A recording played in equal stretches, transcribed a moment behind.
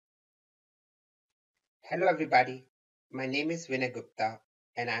Hello everybody, my name is Vinay Gupta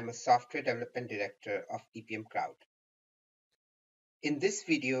and I'm a Software Development Director of EPM Cloud. In this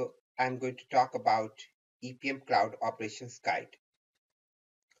video, I'm going to talk about EPM Cloud Operations Guide,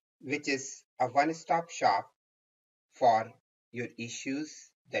 which is a one-stop shop for your issues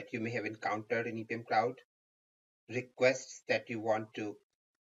that you may have encountered in EPM Cloud, requests that you want to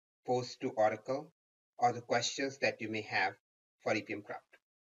post to Oracle, or the questions that you may have for EPM Cloud.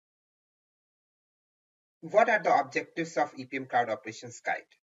 What are the objectives of EPM Cloud Operations Guide?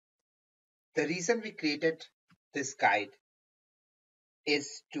 The reason we created this guide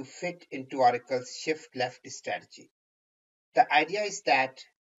is to fit into Oracle's shift left strategy. The idea is that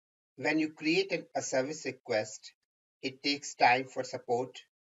when you create a service request, it takes time for support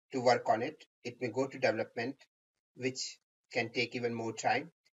to work on it. It may go to development, which can take even more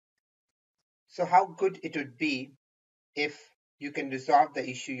time. So how good it would be if you can resolve the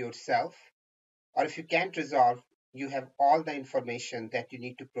issue yourself, or if you can't resolve, you have all the information that you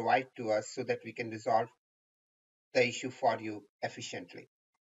need to provide to us so that we can resolve the issue for you efficiently.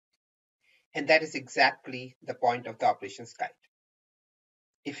 And that is exactly the point of the operations guide.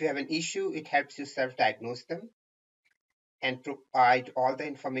 If you have an issue, it helps you self-diagnose them and provide all the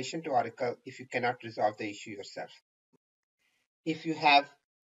information to Oracle if you cannot resolve the issue yourself. If you have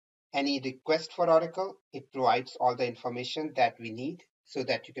any request for Oracle, it provides all the information that we need so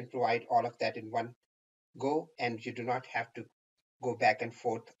that you can provide all of that in one go and you do not have to go back and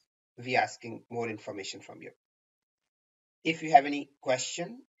forth via asking more information from you. If you have any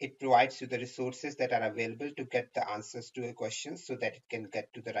question, it provides you the resources that are available to get the answers to your questions so that it can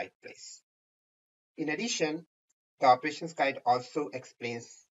get to the right place. In addition, the operations guide also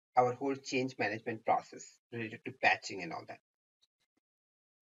explains our whole change management process related to patching and all that.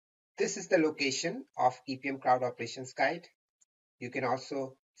 This is the location of EPM Cloud Operations Guide. You can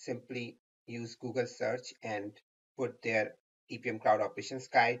also simply use Google search and put their EPM Cloud Operations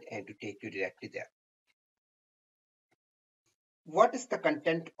Guide and to take you directly there. What is the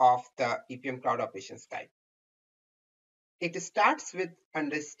content of the EPM Cloud Operations Guide? It starts with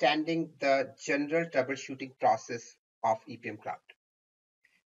understanding the general troubleshooting process of EPM Cloud.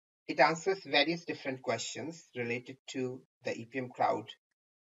 It answers various different questions related to the EPM Cloud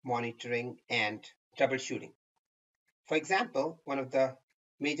monitoring and troubleshooting. For example, one of the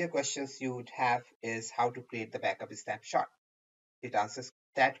major questions you would have is how to create the backup snapshot. It answers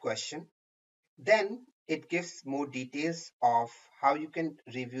that question. Then it gives more details of how you can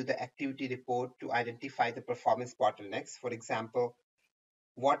review the activity report to identify the performance bottlenecks. For example,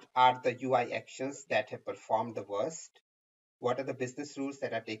 what are the UI actions that have performed the worst? What are the business rules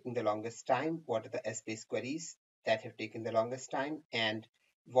that are taking the longest time? What are the S-based queries that have taken the longest time? And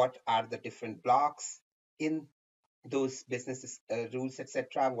what are the different blocks in those business rules,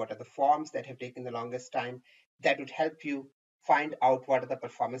 etc.? What are the forms that have taken the longest time? That would help you find out what are the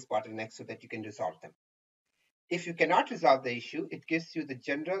performance bottlenecks so that you can resolve them. If you cannot resolve the issue, it gives you the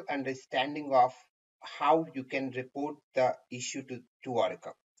general understanding of how you can report the issue to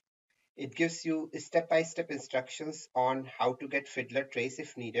Oracle. It gives you step-by-step instructions on how to get Fiddler trace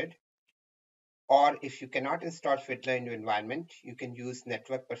if needed. Or if you cannot install Fiddler in your environment, you can use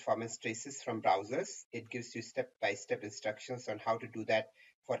network performance traces from browsers. It gives you step-by-step instructions on how to do that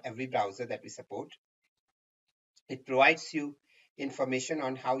for every browser that we support. It provides you information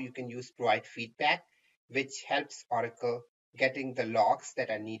on how you can use provide feedback, which helps Oracle getting the logs that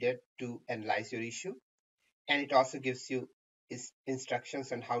are needed to analyze your issue. And it also gives you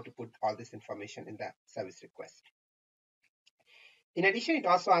instructions on how to put all this information in the service request. In addition, it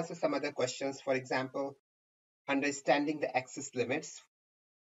also answers some other questions. For example, understanding the access limits,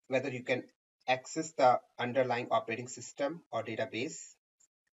 whether you can access the underlying operating system or database.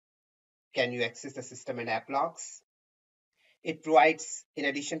 Can you access the system and app logs? It provides, in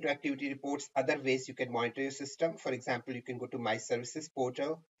addition to activity reports, other ways you can monitor your system. For example, you can go to My Services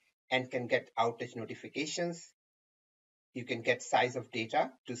portal and can get outage notifications. You can get size of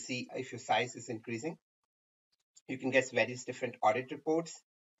data to see if your size is increasing. You can get various different audit reports.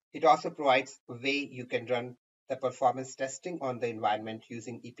 It also provides a way you can run the performance testing on the environment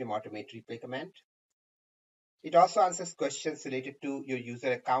using EPM Automate Replay command. It also answers questions related to your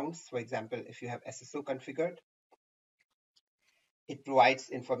user accounts. For example, if you have SSO configured. It provides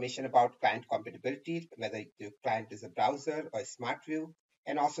information about client compatibility, whether your client is a browser or a smart view,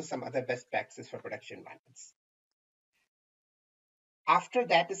 and also some other best practices for production environments. After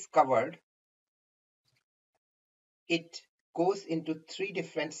that is covered, it goes into 3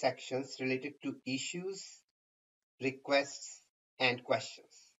 different sections related to issues, requests, and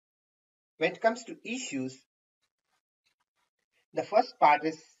questions. When it comes to issues, the first part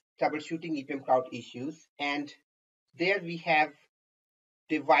is troubleshooting EPM Cloud issues, and there we have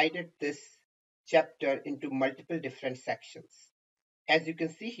divided this chapter into multiple different sections. As you can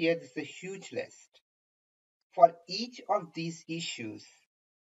see here, this is a huge list. For each of these issues,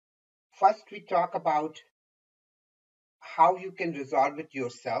 first we talk about how you can resolve it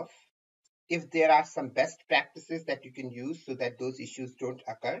yourself, if there are some best practices that you can use so that those issues don't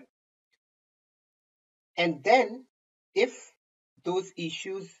occur. And then, if those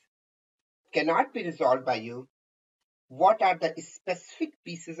issues cannot be resolved by you, what are the specific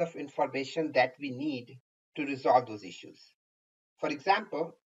pieces of information that we need to resolve those issues? For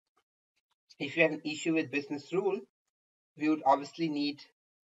example, if you have an issue with business rule, we would obviously need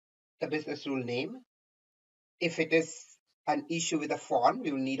the business rule name. If it is an issue with a form,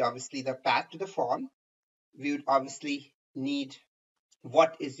 we will need obviously the path to the form. We would obviously need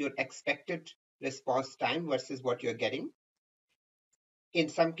what is your expected response time versus what you're getting. In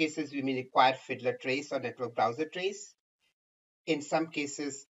some cases, we may require fiddler trace or network browser trace. In some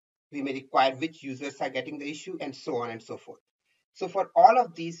cases, we may require which users are getting the issue, and so on and so forth. So for all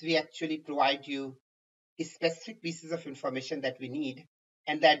of these, we actually provide you specific pieces of information that we need.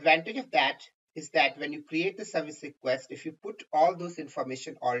 And the advantage of that is that when you create the service request, if you put all those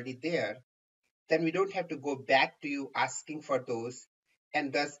information already there, then we don't have to go back to you asking for those,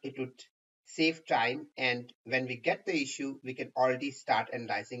 and thus it would save time. And when we get the issue, we can already start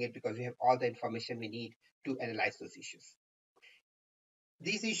analyzing it because we have all the information we need to analyze those issues.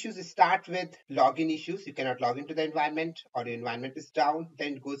 These issues start with login issues. You cannot log into the environment, or your environment is down.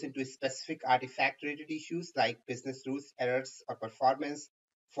 Then it goes into specific artifact related issues like business rules, errors or performance,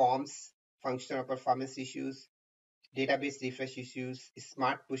 forms, functional or performance issues, database refresh issues,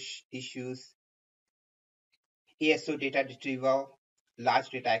 smart push issues, ASO data retrieval, large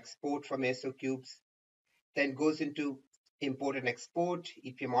data export from ASO cubes. Then goes into import and export,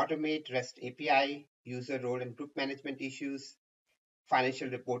 EPM automate, REST API, user role and group management issues, financial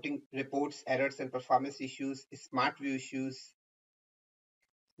reporting reports, errors and performance issues, smart view issues.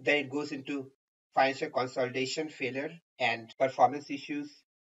 Then it goes into financial consolidation failure and performance issues,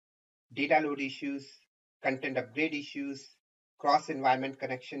 data load issues, content upgrade issues, cross environment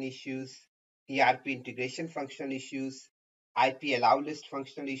connection issues, ERP integration functional issues, IP allow list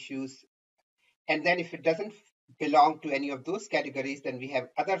functional issues. And then if it doesn't belong to any of those categories, then we have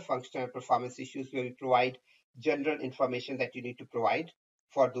other functional performance issues where we provide general information that you need to provide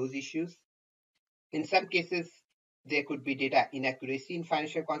for those issues. In some cases, there could be data inaccuracy in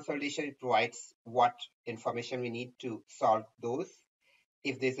financial consolidation. It provides what information we need to solve those.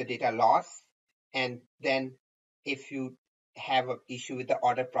 If there's a data loss, and then if you have an issue with the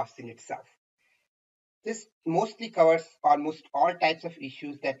order processing itself. This mostly covers almost all types of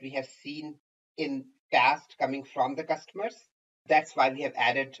issues that we have seen in past coming from the customers. That's why we have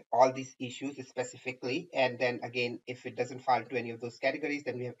added all these issues specifically. And then again, if it doesn't fall into any of those categories,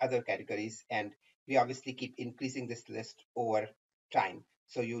 then we have other categories. And we obviously keep increasing this list over time.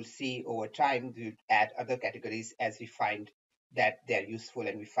 So you'll see over time, we add other categories as we find that they're useful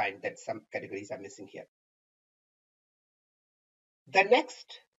and we find that some categories are missing here. The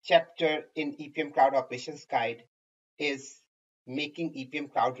next chapter in EPM Cloud Operations Guide is making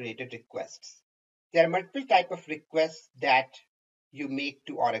EPM Cloud related requests. There are multiple types of requests that you make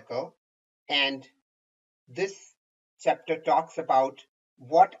to Oracle, and this chapter talks about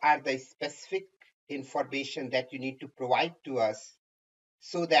what are the specific information that you need to provide to us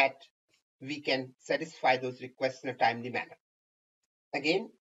so that we can satisfy those requests in a timely manner.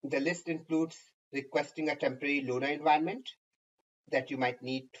 Again, the list includes requesting a temporary loaner environment that you might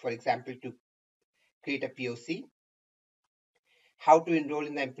need, for example, to create a POC, how to enroll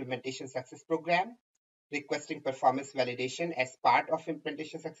in the implementation success program, requesting performance validation as part of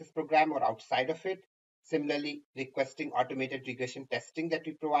implementation success program or outside of it. Similarly, requesting automated regression testing that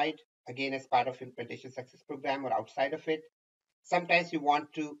we provide, again, as part of implementation success program or outside of it. Sometimes you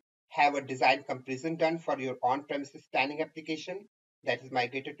want to have a design comparison done for your on-premises planning application that is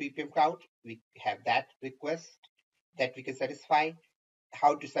migrated to EPM Cloud. We have that request that we can satisfy.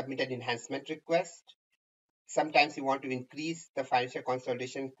 How to submit an enhancement request. Sometimes you want to increase the financial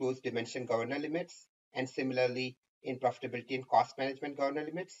consolidation close dimension governor limits, and similarly in profitability and cost management governor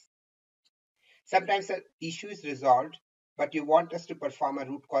limits. Sometimes the issue is resolved, but you want us to perform a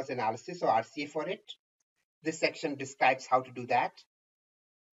root cause analysis or RCA for it. This section describes how to do that.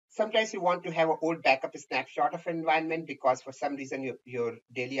 Sometimes you want to have an old backup snapshot of an environment because for some reason your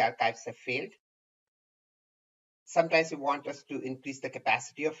daily archives have failed. Sometimes you want us to increase the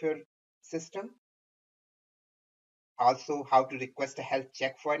capacity of your system. Also, how to request a health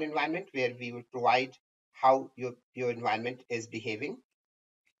check for an environment where we will provide how your environment is behaving.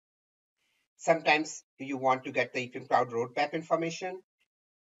 Sometimes you want to get the EPM Cloud roadmap information.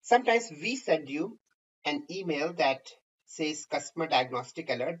 Sometimes we send you an email that says customer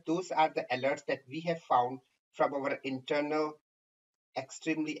diagnostic alert. Those are the alerts that we have found from our internal,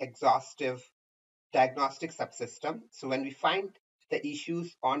 extremely exhaustive diagnostic subsystem. So when we find the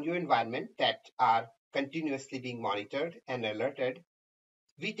issues on your environment that are continuously being monitored and alerted,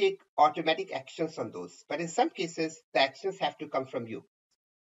 we take automatic actions on those. But in some cases, the actions have to come from you.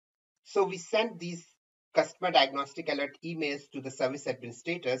 So we send these customer diagnostic alert emails to the service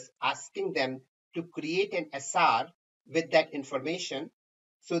administrators, asking them to create an SR with that information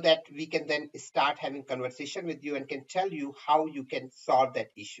so that we can then start having conversation with you and can tell you how you can solve that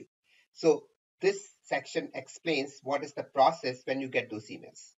issue. So this section explains what is the process when you get those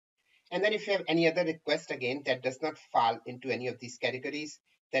emails. And then if you have any other request again that does not fall into any of these categories,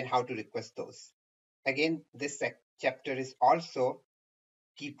 then how to request those. Again, this chapter is also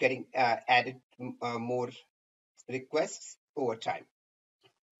keep getting added more requests over time.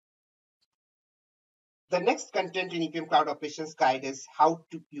 The next content in EPM Cloud Operations Guide is how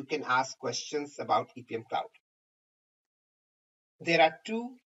you can ask questions about EPM Cloud. There are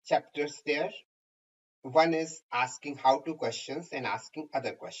two chapters there. One is asking how to questions and asking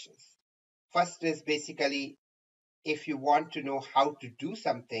other questions. First is basically if you want to know how to do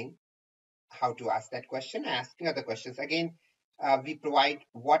something, how to ask that question, asking other questions. Again, we provide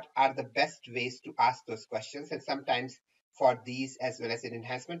what are the best ways to ask those questions. And sometimes for these, as well as in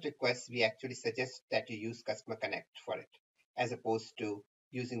enhancement requests, we actually suggest that you use Customer Connect for it, as opposed to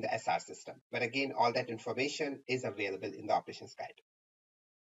using the SR system. But again, all that information is available in the operations guide.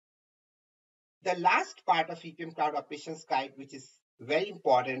 The last part of EPM Cloud Operations Guide, which is very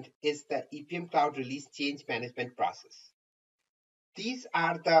important, is the EPM Cloud Release Change Management process. These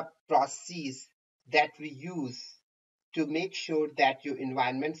are the processes that we use to make sure that your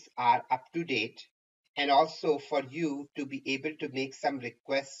environments are up to date and also for you to be able to make some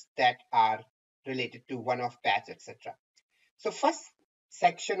requests that are related to one-off patch, etc. So first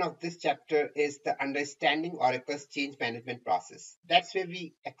section of this chapter is the understanding Oracle's change management process. That's where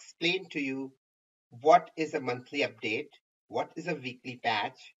we explain to you what is a monthly update, what is a weekly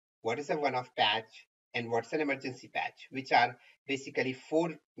patch, what is a one-off patch, and what's an emergency patch, which are basically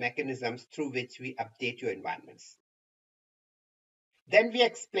 4 mechanisms through which we update your environments. Then we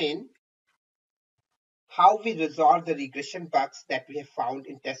explain how we resolve the regression bugs that we have found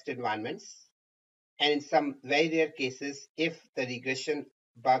in test environments. And in some very rare cases, if the regression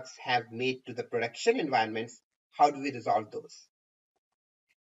bugs have made to the production environments, how do we resolve those?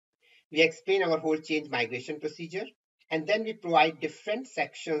 We explain our whole change migration procedure, and then we provide different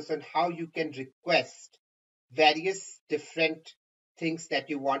sections on how you can request various different things that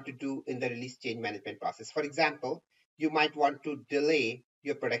you want to do in the release change management process. For example, you might want to delay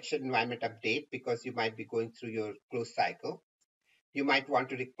your production environment update because you might be going through your close cycle. You might want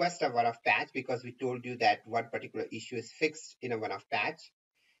to request a one-off patch because we told you that one particular issue is fixed in a one-off patch.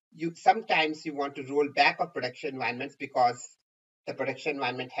 Sometimes you want to roll back of production environments because the production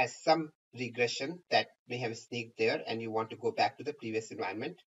environment has some regression that may have sneaked there and you want to go back to the previous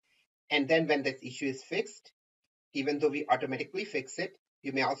environment. And then when that issue is fixed, even though we automatically fix it,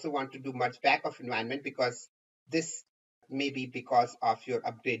 you may also want to do merge back of environment because this may be because of your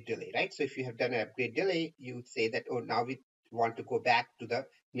upgrade delay, right? So if you have done an upgrade delay, you would say that, oh, now we want to go back to the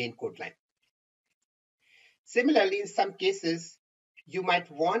main code line. Similarly, in some cases, you might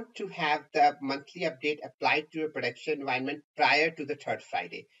want to have the monthly update applied to your production environment prior to the 3rd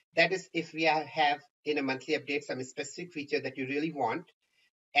Friday. That is, if we have in a monthly update some specific feature that you really want,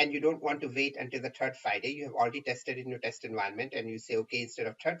 and you don't want to wait until the 3rd Friday, you have already tested in your test environment, and you say, okay, instead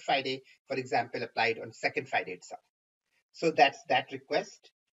of 3rd Friday, for example, applied on 2nd Friday itself. So that's that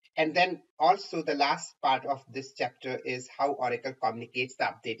request. And then also the last part of this chapter is how Oracle communicates the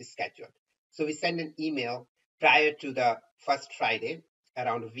update schedule. So we send an email prior to the 1st Friday,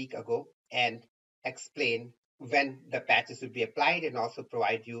 around a week ago, and explain when the patches will be applied and also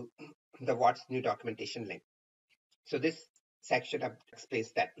provide you the what's new documentation link. So this section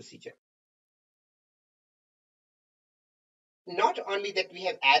explains that procedure. Not only that we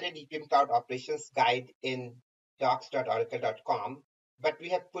have added EPM Cloud Operations Guide in docs.oracle.com, but we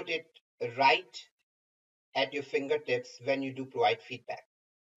have put it right at your fingertips when you do provide feedback.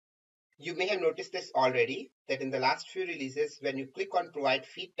 You may have noticed this already, that in the last few releases, when you click on provide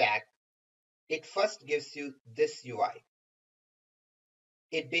feedback, it first gives you this UI.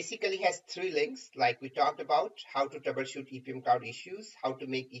 It basically has 3 links, like we talked about, how to troubleshoot EPM Cloud issues, how to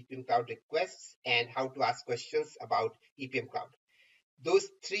make EPM Cloud requests, and how to ask questions about EPM Cloud. Those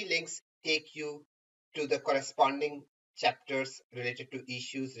 3 links take you to the corresponding chapters related to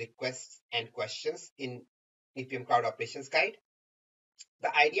issues, requests, and questions in EPM Cloud Operations Guide.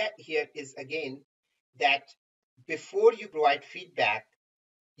 The idea here is again that before you provide feedback,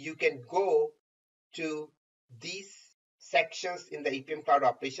 you can go to these sections in the EPM Cloud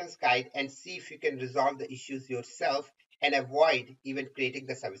Operations Guide and see if you can resolve the issues yourself and avoid even creating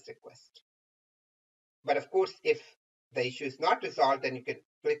the service request. But of course, if the issue is not resolved, then you can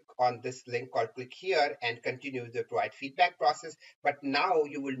click on this link called click here and continue the provide feedback process. But now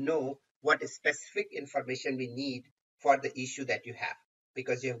you will know what specific information we need for the issue that you have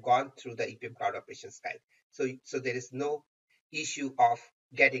because you have gone through the EPM Cloud Operations Guide. So there is no issue of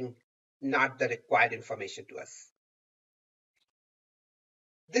getting not the required information to us.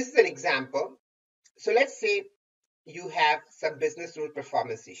 This is an example. So let's say you have some business rule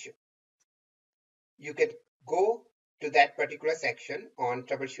performance issue. You can go to that particular section on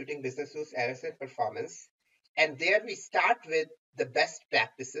troubleshooting business rules, errors, and performance. And there we start with the best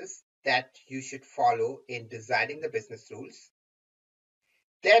practices that you should follow in designing the business rules.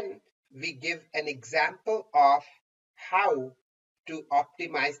 Then we give an example of how to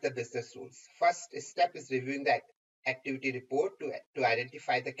optimize the business rules. First step is reviewing the activity report to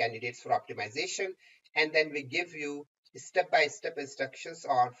identify the candidates for optimization. And then we give you step-by-step instructions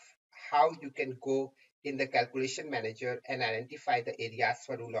of how you can go in the calculation manager and identify the areas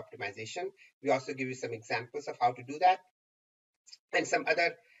for rule optimization. We also give you some examples of how to do that and some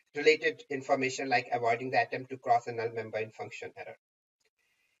other related information like avoiding the attempt to cross a null member in function error.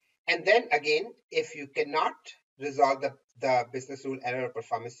 And then again, if you cannot resolve the business rule error or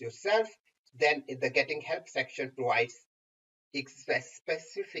performance yourself, then the getting help section provides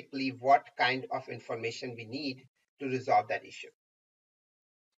specifically what kind of information we need to resolve that issue.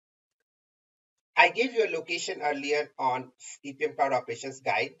 I gave you a location earlier on EPM Cloud Operations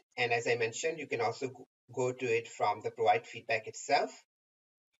Guide, and as I mentioned, you can also go to it from the provide feedback itself.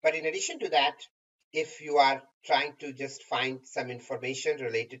 But in addition to that, if you are trying to just find some information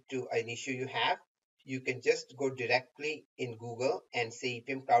related to an issue you have, you can just go directly in Google and say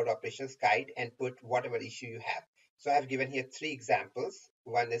EPM Cloud Operations Guide and put whatever issue you have. So I have given here 3 examples.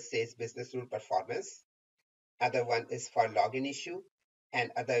 One is says business rule performance, other one is for login issue,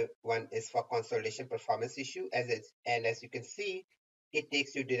 and other one is for consolidation performance issue. And as you can see, it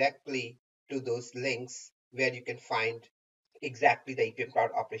takes you directly to those links where you can find exactly the EPM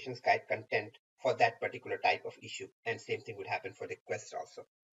Cloud Operations Guide content for that particular type of issue. And same thing would happen for requests also.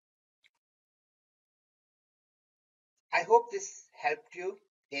 I hope this helped you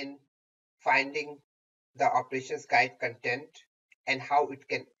in finding the Operations Guide content and how it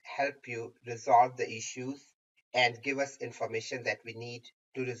can help you resolve the issues and give us information that we need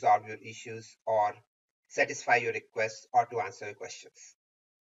to resolve your issues or satisfy your requests or to answer your questions.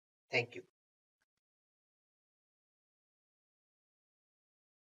 Thank you.